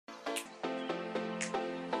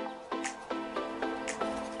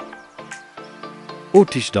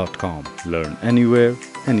Ottish.com. Learn anywhere,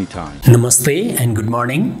 anytime. Namaste and good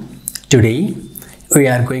morning. Today we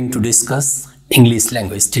are going to discuss English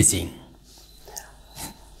language teaching.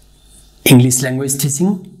 English language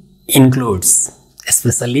teaching includes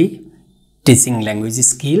especially teaching language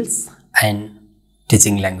skills and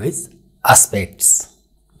teaching language aspects.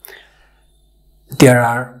 There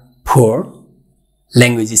are 4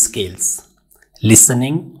 language skills: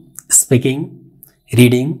 listening, speaking,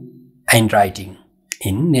 reading and writing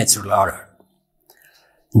in natural order.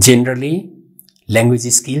 Generally, language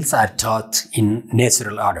skills are taught in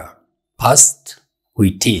natural order. First,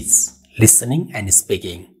 we teach listening and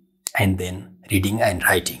speaking, and then reading and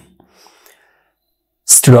writing.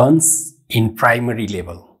 Students in primary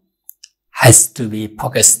level has to be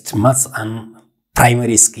focused much on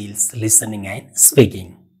primary skills, listening and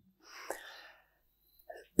speaking.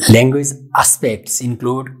 Language aspects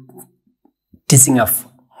include teaching of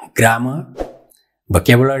grammar,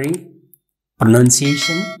 vocabulary,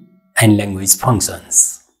 pronunciation, and language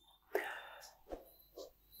functions.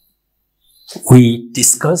 We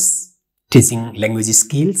discuss teaching language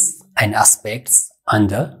skills and aspects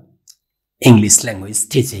under English language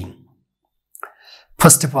teaching.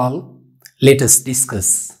 First of all, let us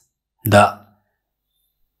discuss the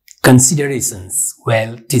considerations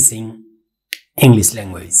while teaching English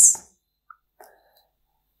language.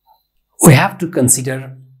 We have to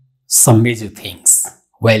consider some major things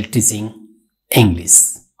while teaching English.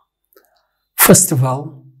 First of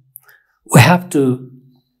all, we have to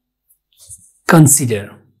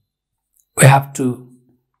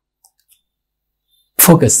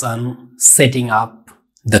focus on setting up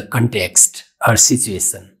the context or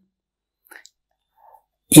situation.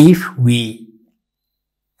 If we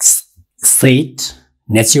set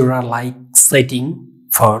natural-like setting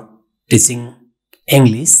for teaching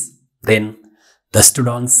English, then the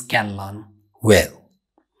students can learn well.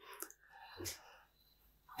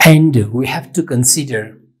 And we have to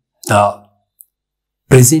consider the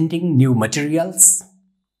presenting new materials,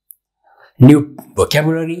 new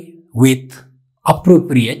vocabulary with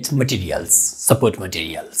appropriate materials, support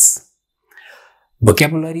materials.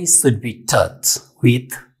 Vocabulary should be taught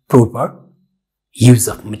with proper use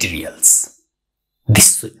of materials.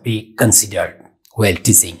 This should be considered while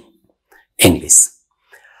teaching English.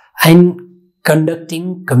 And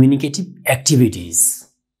conducting communicative activities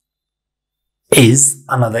is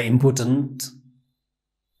another important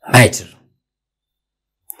matter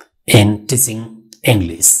in teaching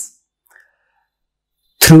English.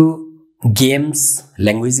 Through games,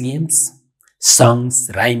 language games,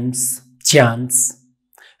 songs, rhymes, chants,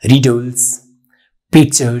 riddles,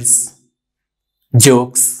 pictures,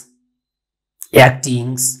 jokes,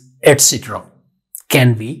 actings, etc.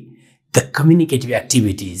 can be the communicative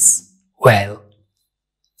activities while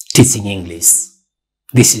teaching English.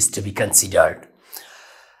 This is to be considered.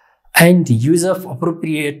 And use of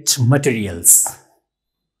appropriate materials,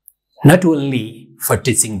 not only for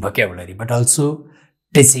teaching vocabulary, but also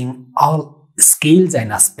teaching all skills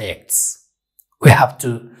and aspects. We have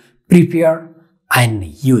to prepare and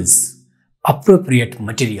use appropriate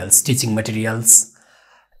materials, teaching materials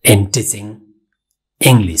in teaching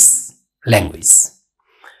English language.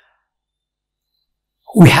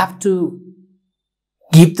 We have to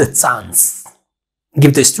give the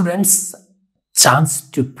students chance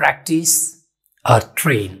to practice or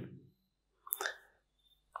train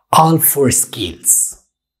all 4 skills.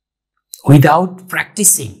 Without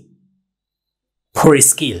practicing 4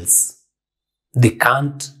 skills, they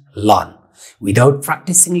can't learn. Without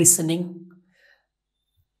practicing listening,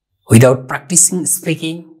 without practicing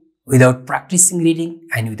speaking, without practicing reading,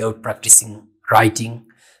 and without practicing writing,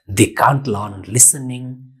 they can't learn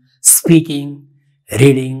listening, speaking,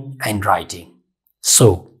 reading, and writing.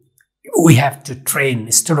 So, we have to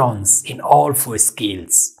train students in all 4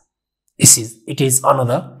 skills. It is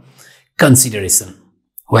another consideration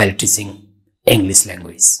while teaching English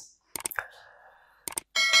language.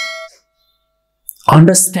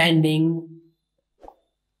 Understanding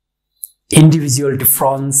individual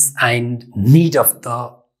difference and need of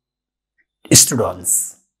the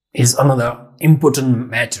students is another important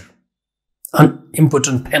matter, an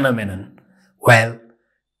important phenomenon while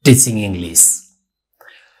teaching English.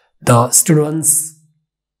 The students'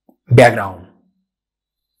 background,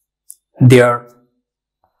 their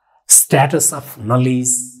status of knowledge,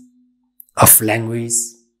 of language,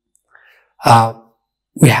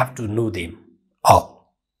 we have to know them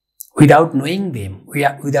all. Without knowing them,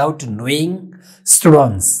 without knowing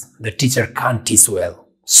students, the teacher can't teach well.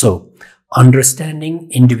 So, understanding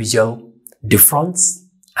individual difference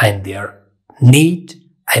and their need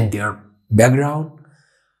and their background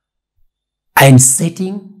and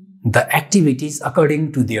setting the activities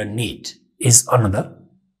according to their need is another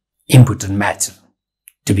important matter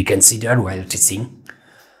to be considered while teaching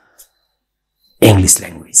English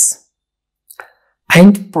language.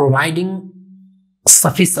 And providing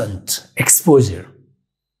sufficient exposure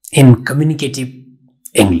in communicative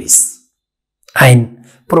English and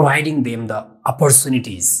providing them the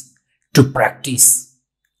opportunities to practice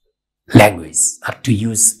language or to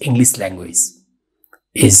use English language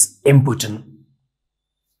is important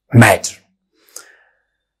matter.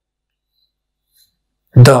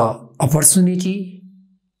 The opportunity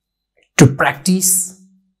to practice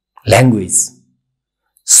language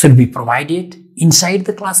should be provided inside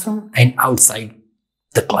the classroom and outside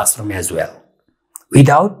the classroom as well.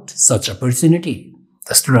 Without such opportunity,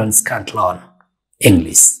 the students can't learn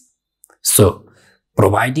English. So,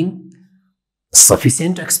 providing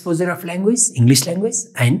sufficient exposure of language, English language,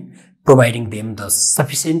 and providing them the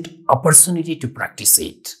sufficient opportunity to practice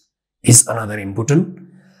it is another important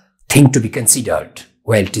thing to be considered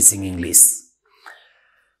while teaching English.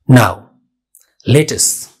 Now, let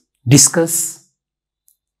us discuss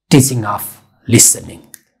teaching of listening.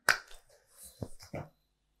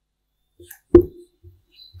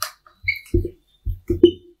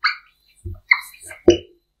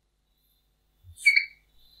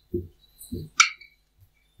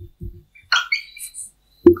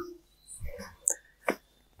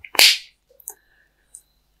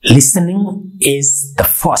 Listening is the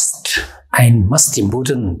first and most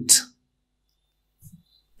important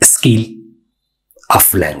skill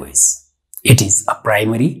of language. It is a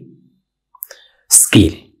primary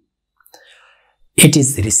skill. It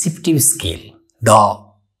is a receptive skill. The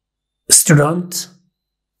student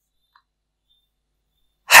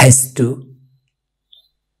has to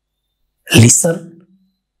listen,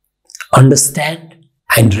 understand,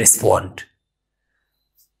 and respond.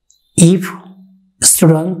 If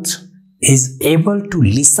student is able to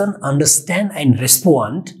listen, understand, and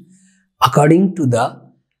respond according to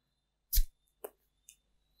the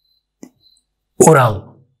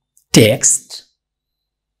oral text,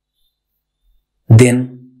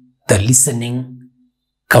 then the listening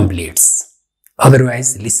completes.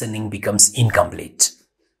 Otherwise, listening becomes incomplete.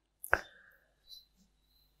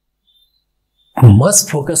 Much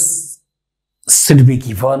focus should be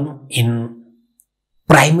given in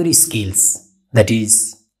primary skills, that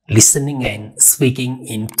is, listening and speaking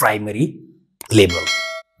in primary level,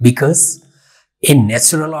 because in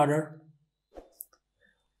natural order,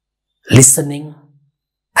 listening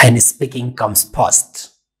and speaking comes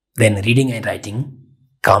first, then reading and writing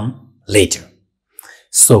come later.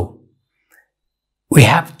 So, we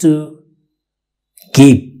have to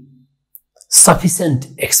give sufficient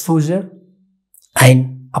exposure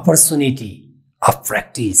and opportunity of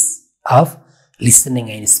practice of listening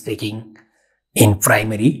and speaking in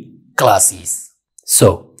primary classes.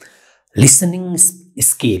 So, listening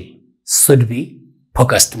skill should be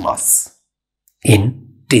focused much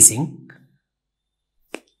in teaching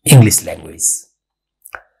English language.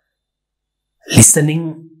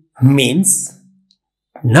 Listening means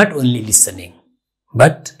not only listening,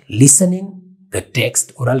 but listening the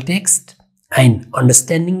text, oral text, and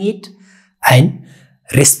understanding it and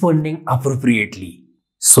responding appropriately.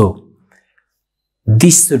 So,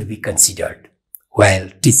 this should be considered while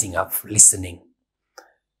teaching of listening.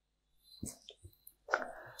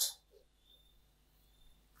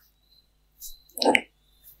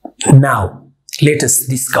 Now, let us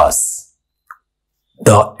discuss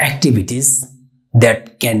the activities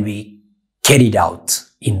that can be carried out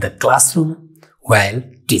in the classroom while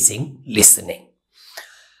teaching listening.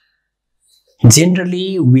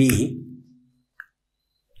 Generally, we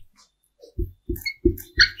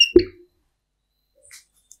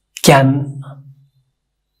can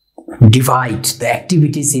divide the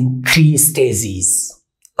activities in 3 stages,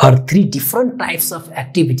 or 3 different types of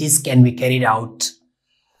activities can be carried out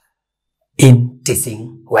in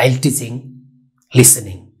teaching, while teaching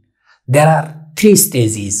listening. There are 3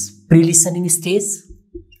 stages: pre-listening stage.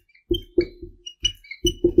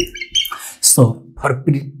 So, for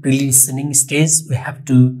pre-listening stage, we have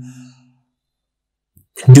to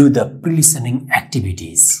do the pre-listening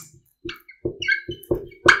activities.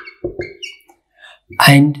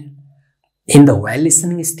 And in the while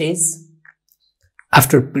listening stage,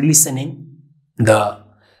 after pre-listening, the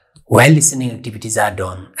while listening activities are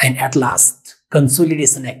done, and at last,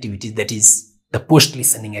 consolidation activities, that is, the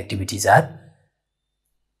post-listening activities, are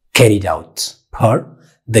carried out for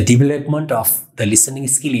the development of the listening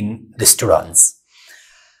skill in the students.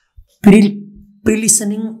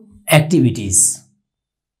 Pre-listening activities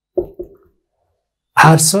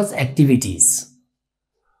are such activities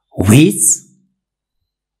which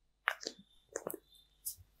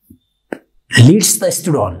leads the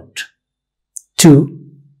student to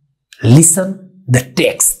listen the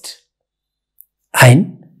text,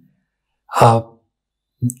 and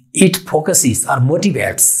it focuses or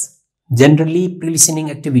motivates. Generally,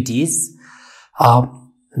 pre-listening activities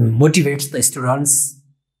motivates the students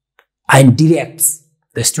and directs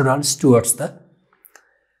the students towards the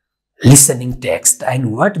listening text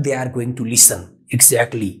and what they are going to listen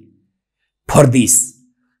exactly. For this,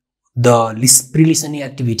 the pre-listening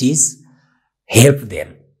activities help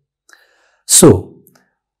them. So,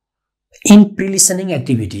 in pre-listening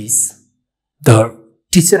activities, the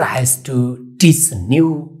teacher has to teach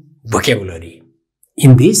new vocabulary.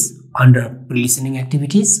 In this, under pre-listening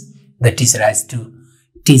activities, the teacher has to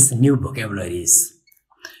teach new vocabularies.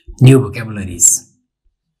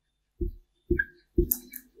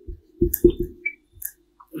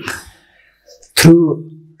 Through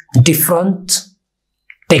different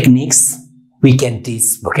techniques, we can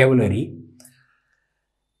teach vocabulary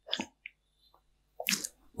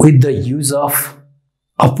with the use of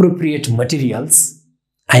appropriate materials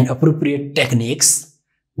and appropriate techniques.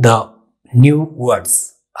 The new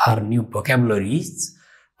words or new vocabularies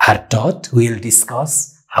are taught. We will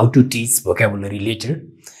discuss how to teach vocabulary later.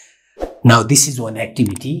 Now, this is one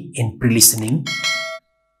activity in pre-listening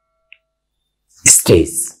stage.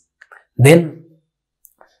 Then,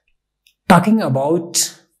 talking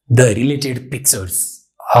about the related pictures,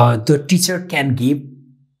 the teacher can give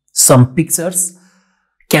some pictures,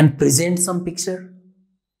 can present some picture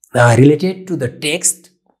related to the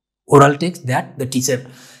text, oral text that the teacher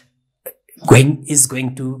is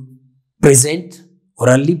going to present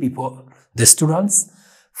orally before the students.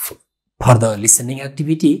 For the listening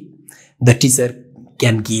activity, the teacher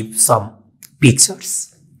can give some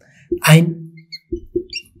pictures, and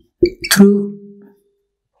through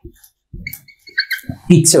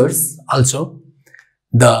pictures also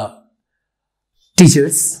the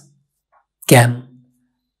teachers can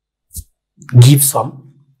give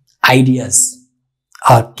some ideas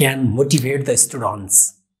or can motivate the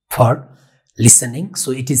students for listening.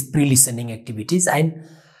 So it is pre-listening activities, and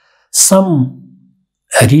some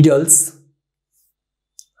riddles,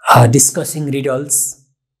 discussing riddles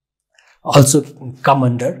also come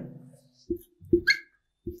under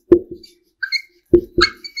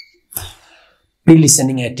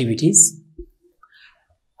pre-listening activities.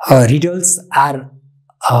 Riddles are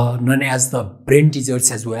known as the brain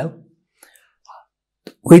teasers as well.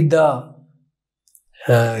 With the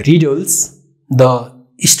riddles, the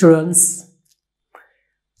students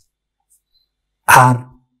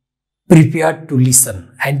are prepared to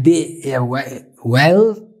listen, and they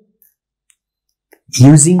while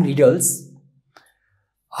using riddles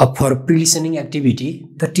for pre-listening activity,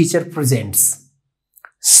 the teacher presents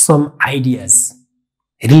some ideas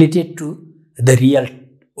related to the real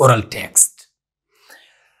oral text.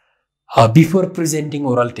 Before presenting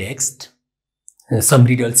oral text, some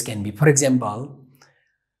riddles can be, for example,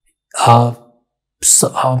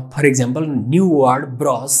 new word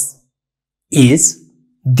brush is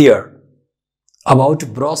there.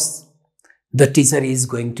 About brush, the teacher is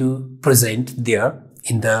going to present there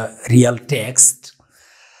in the real text.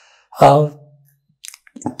 The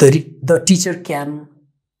teacher can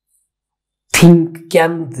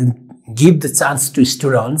give the chance to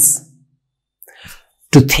students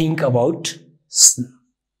to think about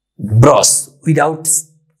brush without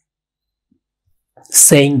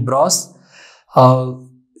saying brush.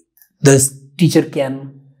 The teacher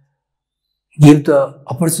can give the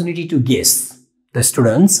opportunity to guess the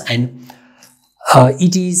students, and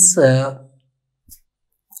it is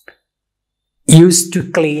used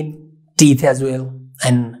to clean teeth as well,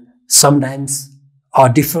 and sometimes a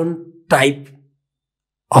different type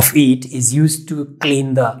of it is used to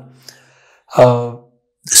clean the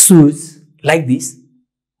shoes. Like this,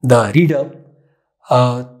 the riddle,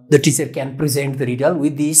 the teacher can present the riddle.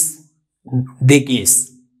 With this, they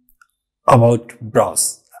guess about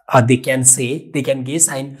brush. They can guess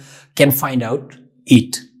and can find out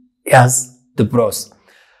it as the brush.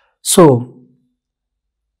 So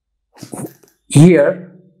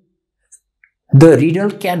here, the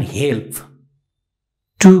riddle can help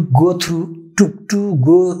to go to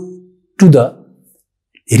the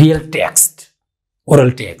real text,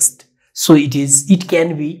 oral text. So it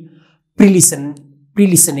can be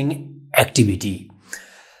pre-listening activity.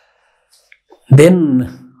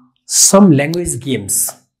 Then some language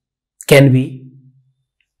games can be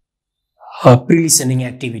a pre-listening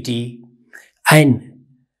activity, and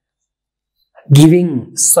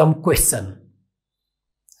giving some question.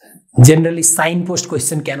 Generally, signpost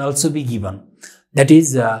question can also be given. That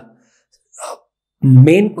is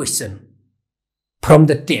main question from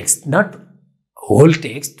the text, not whole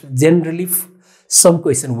text, generally some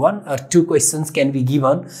question, 1 or 2 questions can be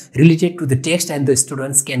given related to the text and the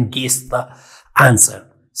students can guess the answer.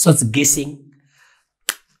 So it's guessing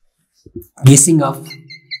of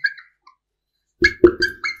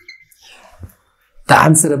the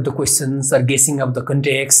answer of the questions or guessing of the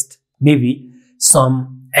context, maybe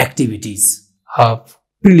some activities of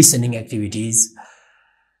pre-listening activities,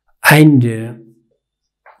 and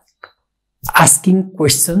asking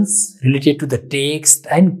questions related to the text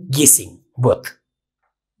and guessing both.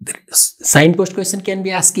 The signpost question can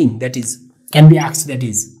be asked, that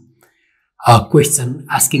is a question,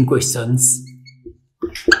 asking questions,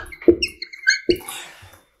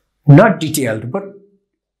 not detailed, but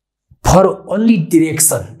for only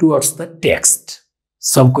direction towards the text.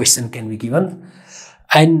 Some question can be given,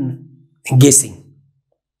 and guessing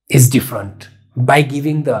is different. By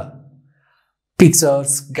giving the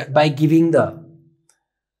pictures, by giving the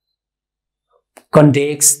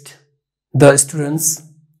context, the students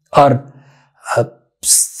are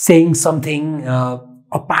saying something,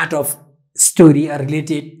 a part of story are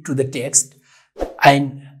related to the text,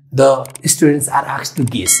 and the students are asked to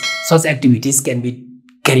guess. Such activities can be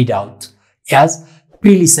carried out as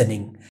pre-listening